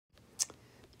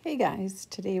Hey guys,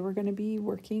 today we're going to be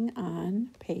working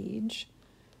on page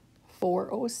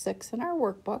 406 in our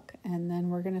workbook, and then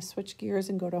we're going to switch gears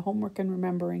and go to homework and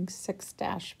remembering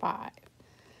 6-5.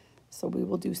 So we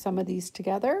will do some of these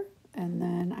together, and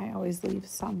then I always leave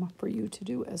some for you to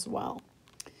do as well.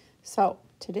 So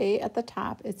today at the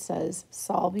top it says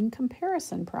solving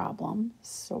comparison problem,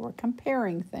 so we're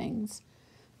comparing things,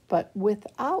 but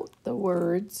without the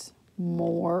words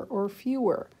more or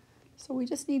fewer. So we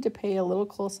just need to pay a little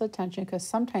close attention because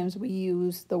sometimes we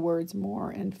use the words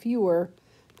more and fewer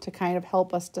to kind of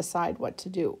help us decide what to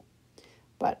do.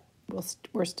 But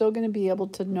we're still going to be able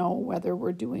to know whether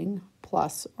we're doing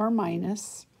plus or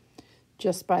minus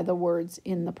just by the words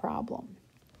in the problem.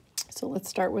 So let's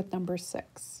start with number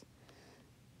 6.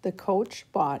 The coach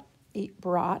brought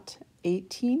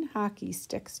 18 hockey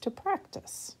sticks to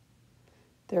practice.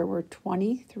 There were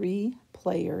 23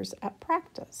 players at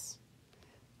practice.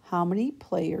 How many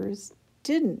players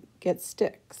didn't get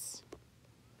sticks?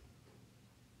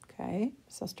 Okay,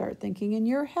 so start thinking in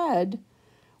your head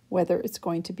whether it's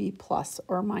going to be plus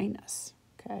or minus.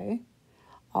 Okay,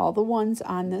 all the ones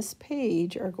on this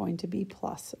page are going to be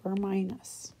plus or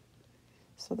minus.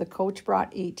 So the coach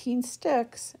brought 18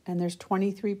 sticks and there's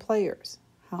 23 players.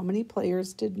 How many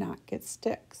players did not get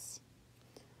sticks?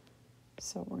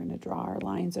 So we're going to draw our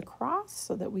lines across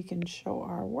so that we can show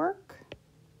our work.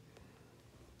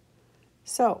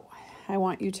 So I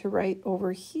want you to write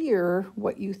over here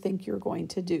what you think you're going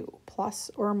to do, plus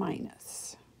or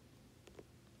minus.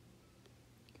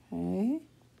 Okay,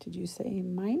 did you say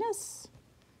minus?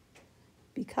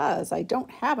 Because I don't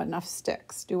have enough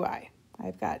sticks, do I?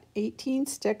 I've got 18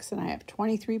 sticks and I have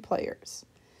 23 players.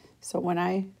 So when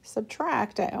I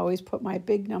subtract, I always put my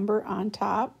big number on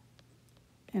top,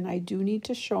 and I do need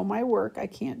to show my work. I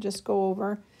can't just go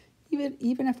over.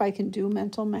 Even if I can do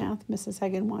mental math, Mrs.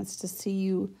 Hagen wants to see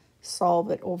you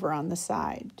solve it over on the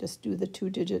side. Just do the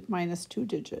 2-digit minus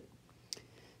 2-digit.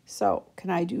 So can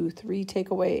I do 3 take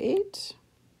away 8?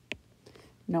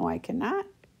 No, I cannot.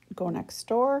 Go next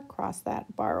door, cross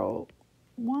that, borrow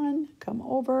 1, come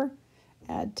over,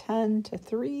 add 10 to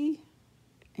 3,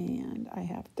 and I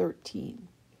have 13.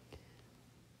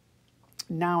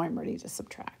 Now I'm ready to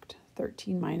subtract.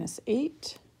 13 minus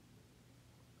 8.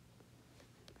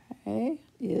 Okay,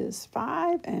 is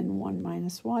 5, and 1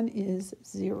 minus 1 is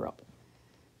 0.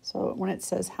 So when it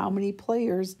says how many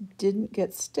players didn't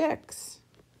get sticks,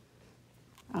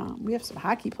 we have some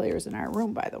hockey players in our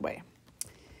room, by the way.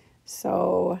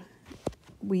 So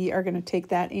we are going to take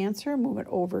that answer, move it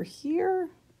over here,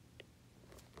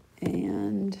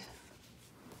 and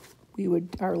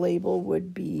our label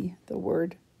would be the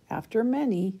word after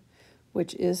many,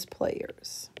 which is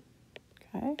players.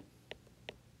 Okay.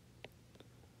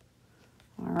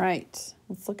 All right,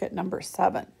 let's look at number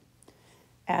 7.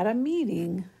 At a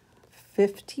meeting,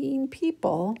 15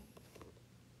 people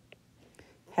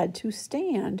had to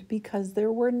stand because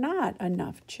there were not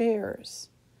enough chairs.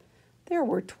 There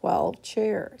were 12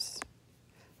 chairs.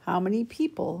 How many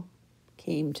people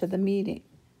came to the meeting?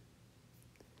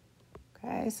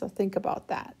 Okay, so think about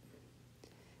that.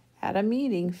 At a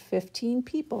meeting, 15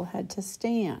 people had to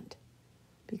stand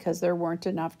because there weren't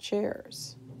enough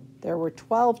chairs. There were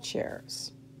 12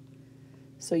 chairs.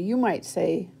 So you might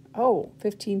say, oh,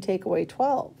 15 take away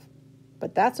 12.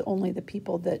 But that's only the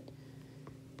people that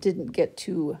didn't get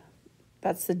to,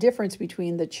 that's the difference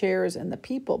between the chairs and the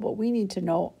people. But we need to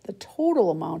know the total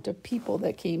amount of people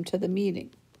that came to the meeting.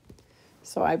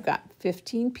 So I've got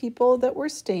 15 people that were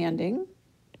standing,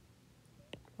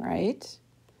 right?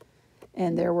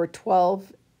 And there were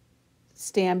 12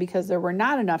 stand because there were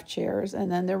not enough chairs,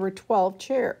 and then there were 12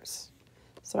 chairs.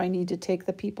 So I need to take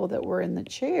the people that were in the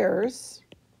chairs.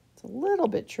 It's a little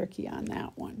bit tricky on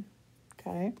that one,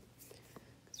 okay?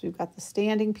 Because we've got the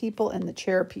standing people and the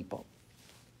chair people.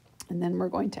 And then we're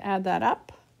going to add that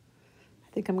up.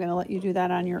 I think I'm going to let you do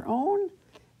that on your own.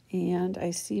 And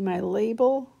I see my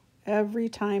label. Every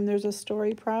time there's a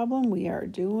story problem, we are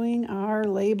doing our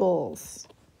labels.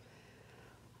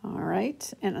 All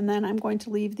right, and then I'm going to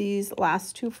leave these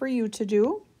last 2 for you to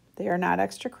do. They are not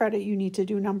extra credit. You need to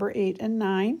do number 8 and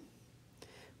 9.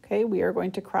 Okay, we are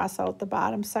going to cross out the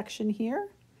bottom section here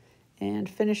and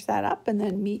finish that up, and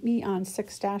then meet me on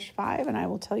 6-5, and I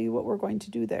will tell you what we're going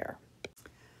to do there.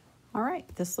 All right,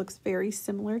 this looks very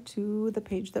similar to the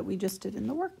page that we just did in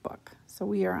the workbook. So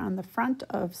we are on the front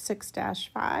of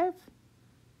 6-5.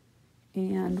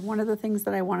 And one of the things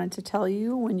that I wanted to tell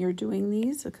you when you're doing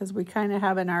these, because we kind of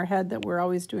have in our head that we're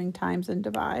always doing times and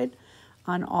divide,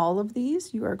 on all of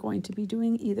these, you are going to be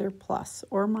doing either plus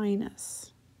or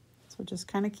minus. So just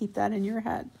kind of keep that in your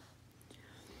head.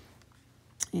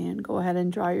 And go ahead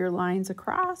and draw your lines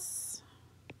across.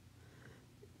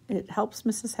 It helps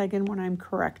Mrs. Hagen when I'm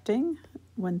correcting,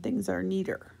 when things are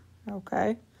neater,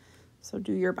 okay? So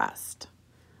do your best.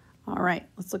 All right,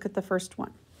 let's look at the first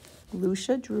one.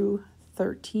 Lucia drew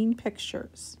 13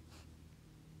 pictures.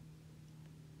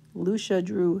 Lucia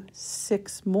drew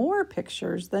 6 more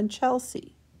pictures than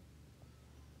Chelsea.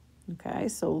 Okay,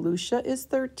 so Lucia is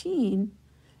 13,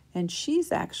 and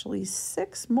she's actually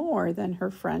 6 more than her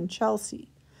friend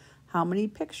Chelsea. How many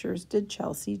pictures did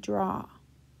Chelsea draw?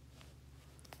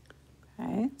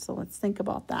 Okay, so let's think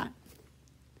about that.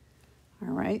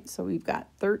 All right, so we've got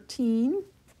 13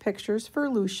 pictures for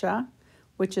Lucia,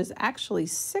 which is actually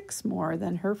 6 more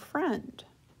than her friend.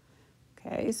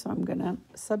 Okay, so I'm going to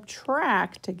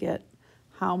subtract to get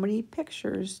how many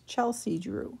pictures Chelsea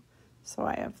drew. So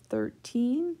I have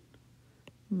 13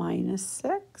 minus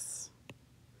 6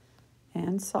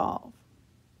 and solve.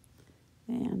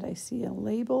 And I see a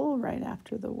label right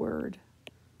after the word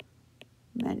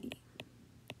many.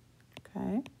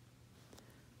 Okay,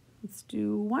 let's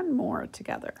do one more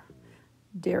together.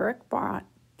 Derek brought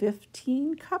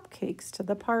 15 cupcakes to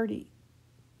the party.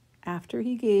 After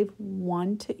he gave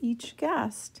 1 to each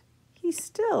guest, he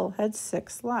still had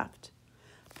 6 left.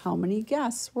 How many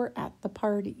guests were at the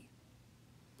party?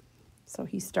 So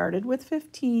he started with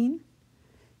 15,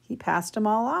 he passed them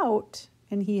all out,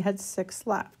 and he had 6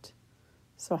 left.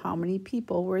 So how many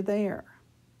people were there?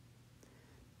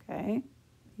 Okay,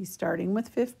 he's starting with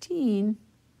 15,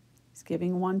 he's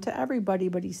giving 1 to everybody,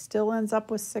 but he still ends up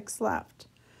with 6 left.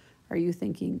 Are you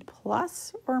thinking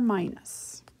plus or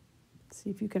minus? See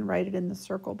if you can write it in the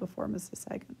circle before Mrs.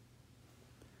 Hagen.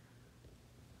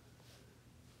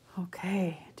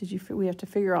 Okay, we have to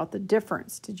figure out the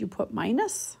difference. Did you put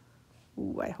minus?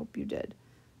 Ooh, I hope you did.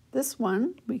 This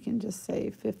one, we can just say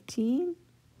 15,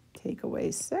 take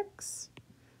away 6.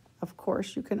 Of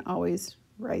course, you can always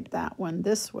write that one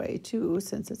this way too,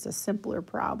 since it's a simpler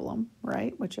problem,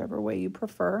 right? Whichever way you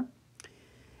prefer.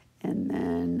 And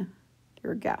then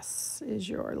your guess is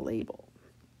your label.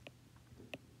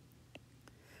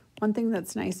 One thing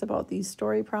that's nice about these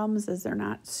story problems is they're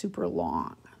not super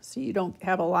long, so you don't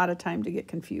have a lot of time to get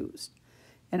confused.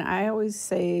 And I always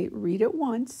say read it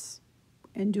once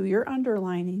and do your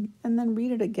underlining and then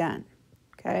read it again,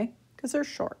 okay? Because they're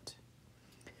short.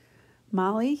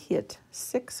 Molly hit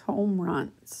 6 home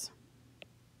runs.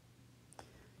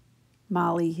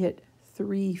 Molly hit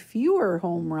 3 fewer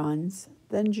home runs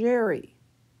than Jerry.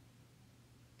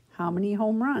 How many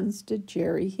home runs did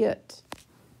Jerry hit?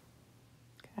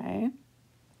 Okay.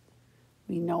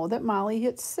 We know that Molly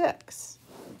hit 6.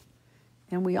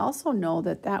 And we also know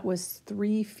that that was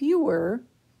 3 fewer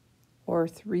or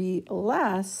 3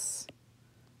 less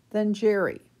than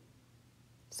Jerry.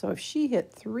 So if she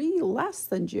hit 3 less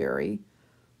than Jerry,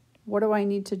 what do I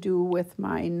need to do with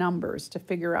my numbers to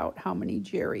figure out how many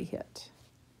Jerry hit?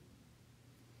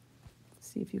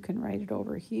 See if you can write it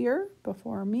over here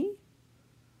before me.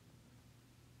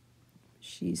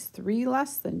 She's 3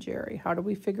 less than Jerry. How do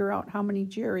we figure out how many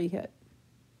Jerry hit?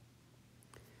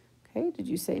 Okay, did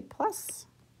you say plus?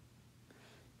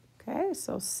 Okay,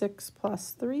 so 6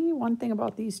 plus 3. One thing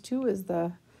about these two is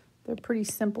they're pretty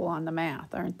simple on the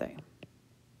math, aren't they?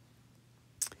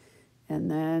 And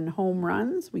then home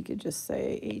runs, we could just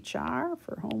say HR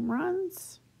for home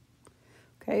runs.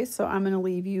 Okay, so I'm going to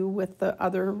leave you with the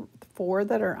other 4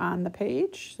 that are on the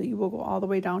page. So you will go all the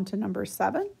way down to number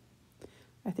 7.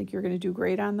 I think you're going to do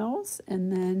great on those.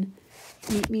 And then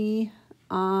meet me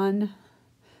on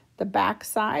the back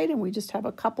side, and we just have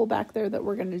a couple back there that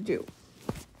we're going to do.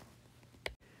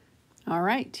 All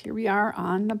right, here we are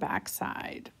on the back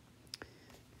side.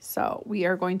 So we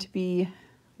are going to be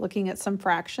looking at some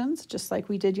fractions, just like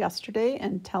we did yesterday,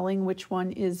 and telling which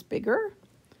one is bigger.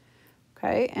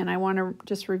 Okay, and I want to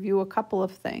just review a couple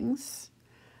of things.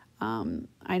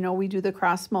 I know we do the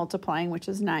cross multiplying, which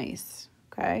is nice,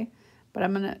 okay? But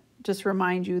I'm going to just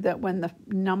remind you that when the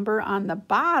number on the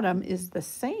bottom is the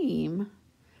same,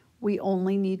 we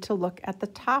only need to look at the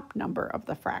top number of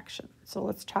the fraction. So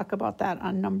let's talk about that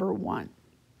on number 1.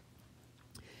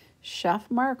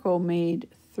 Chef Marco made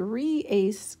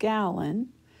 3/8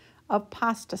 gallon of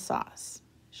pasta sauce.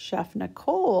 Chef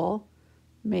Nicole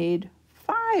made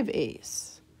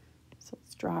 5/8. So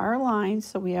let's draw our lines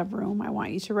so we have room. I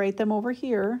want you to write them over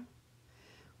here,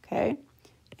 okay?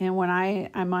 And when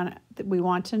we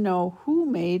want to know who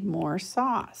made more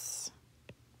sauce.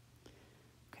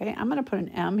 Okay, I'm going to put an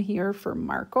M here for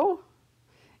Marco,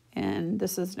 and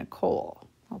this is Nicole.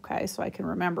 Okay, so I can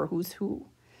remember who's who.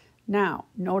 Now,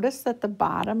 notice that the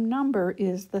bottom number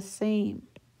is the same.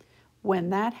 When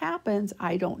that happens,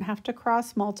 I don't have to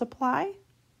cross multiply.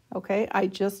 Okay, I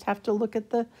just have to look at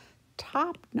the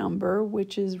top number,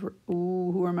 which is, ooh,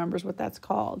 who remembers what that's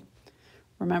called?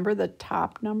 Remember, the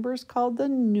top number is called the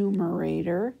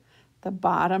numerator. The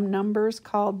bottom number is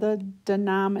called the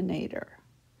denominator.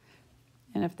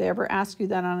 And if they ever ask you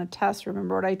that on a test,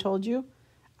 remember what I told you?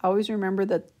 Always remember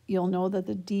that you'll know that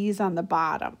the D is on the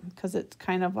bottom because it's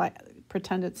kind of like,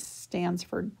 pretend it stands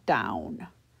for down.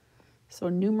 So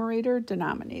numerator,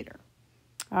 denominator.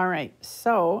 All right,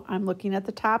 so I'm looking at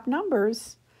the top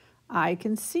numbers. I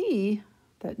can see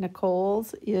that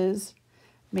Nicole's is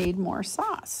made more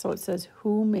sauce. So it says,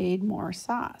 who made more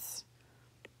sauce?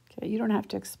 Okay, you don't have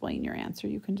to explain your answer.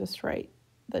 You can just write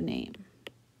the name,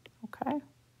 okay?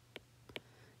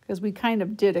 Because we kind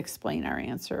of did explain our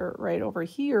answer right over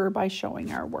here by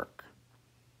showing our work.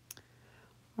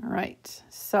 All right,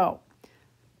 so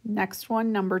next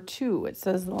one, number 2. It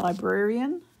says the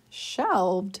librarian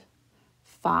shelved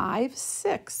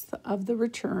 5/6 of the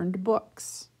returned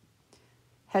books.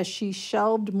 Has she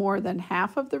shelved more than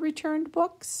half of the returned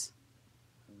books?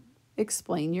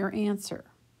 Explain your answer.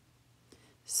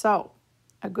 So,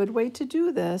 a good way to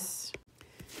do this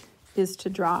is to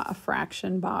draw a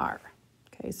fraction bar.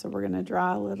 Okay, so we're going to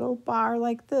draw a little bar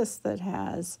like this that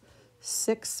has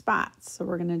 6 spots. So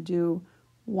we're going to do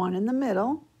 1 in the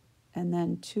middle, and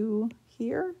then 2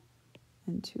 here,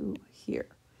 and 2 here.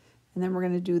 And then we're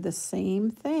going to do the same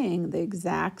thing, the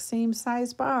exact same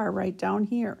size bar right down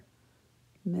here.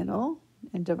 Middle,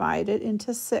 and divide it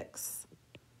into 6.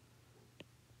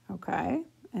 Okay,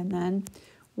 and then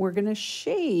we're going to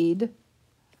shade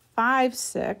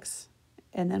 5/6,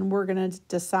 and then we're going to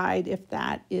decide if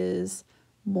that is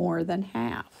more than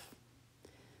half.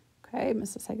 Okay,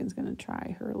 Mrs. Hagen's going to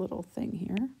try her little thing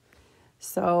here.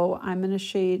 So I'm going to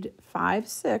shade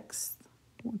 5/6,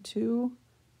 1, 2,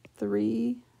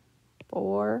 3,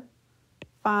 4,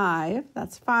 5.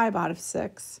 That's 5 out of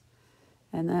 6.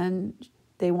 And then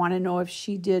they want to know if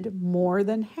she did more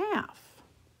than half.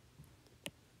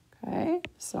 Okay,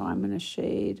 so I'm going to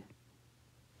shade,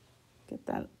 get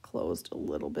that closed a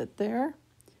little bit there.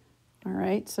 All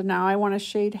right, so now I want to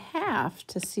shade half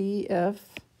to see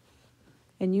if,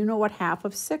 and you know what half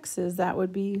of 6 is, that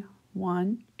would be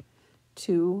 1,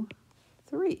 2,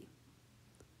 3.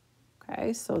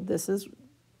 Okay, so this is,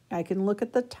 I can look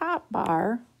at the top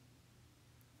bar,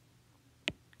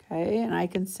 okay, and I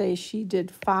can say she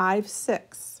did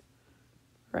 5/6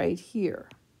 right here.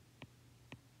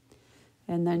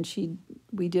 And then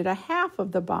we did a half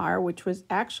of the bar, which was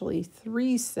actually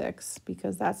 3/6,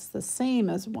 because that's the same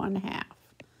as 1/2.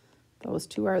 Those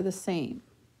two are the same,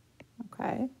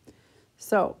 okay?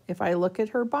 So if I look at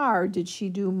her bar, did she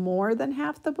do more than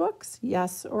half the books?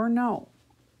 Yes or no?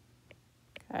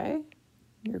 Okay,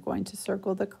 you're going to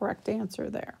circle the correct answer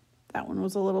there. That one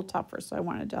was a little tougher, so I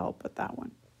wanted to help with that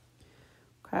one.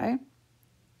 Okay,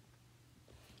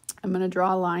 I'm going to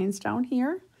draw lines down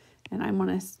here, and I'm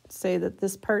going to say that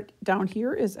this part down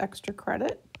here is extra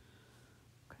credit.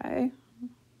 Okay,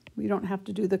 we don't have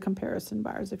to do the comparison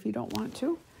bars if you don't want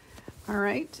to. All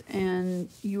right, and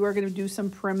you are going to do some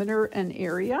perimeter and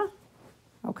area.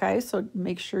 Okay, so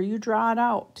make sure you draw it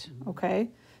out. Okay,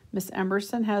 Miss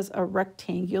Emerson has a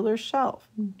rectangular shelf.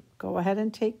 Go ahead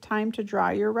and take time to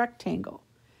draw your rectangle.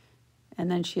 And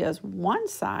then she has one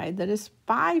side that is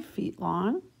 5 feet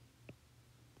long.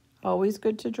 Always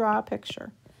good to draw a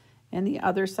picture. And the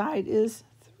other side is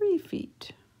 3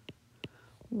 feet.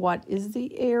 What is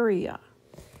the area?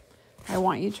 I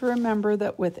want you to remember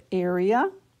that with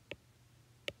area,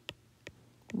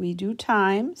 we do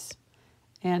times,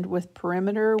 and with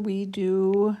perimeter, we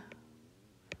do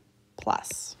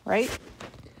plus, right?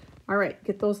 All right,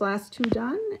 get those last 2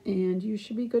 done, and you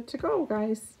should be good to go,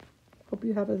 guys. Hope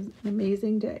you have an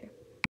amazing day.